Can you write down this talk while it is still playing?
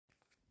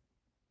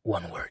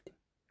One word.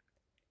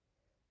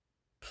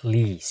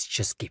 Please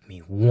just give me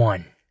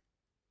one.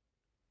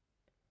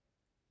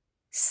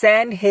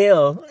 Sand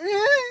Hill.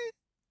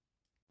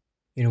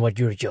 You know what?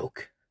 You're a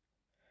joke.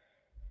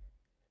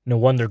 No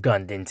wonder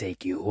Gun didn't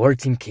take you, or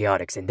Team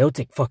Chaotix, and they'll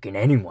take fucking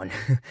anyone.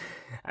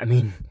 I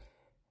mean,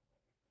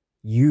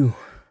 you're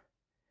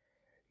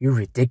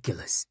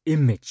ridiculous,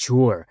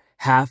 immature,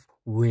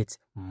 half-wit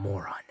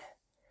moron.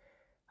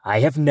 I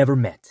have never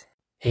met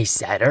a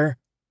sadder,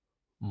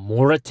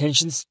 more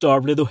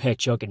attention-starved little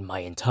hedgehog in my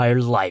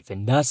entire life,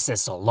 and that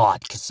says a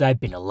lot, because I've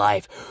been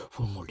alive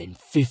for more than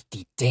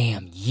 50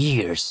 damn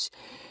years.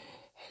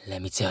 And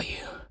let me tell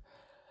you,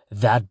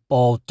 that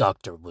bald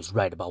doctor was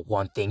right about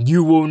one thing.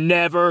 You will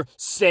never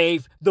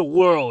save the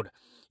world.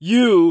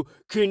 You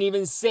couldn't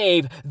even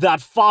save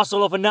that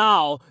fossil of an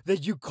owl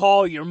that you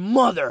call your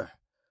mother.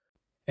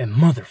 And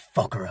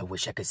motherfucker, I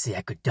wish I could say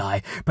I could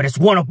die, but it's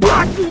one of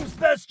Black Doom's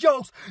best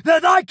jokes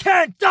that I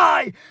can't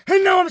die,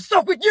 and now I'm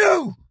stuck with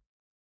you!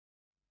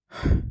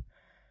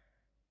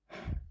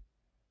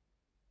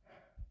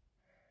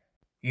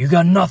 You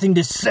got nothing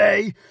to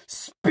say,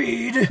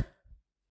 Speed?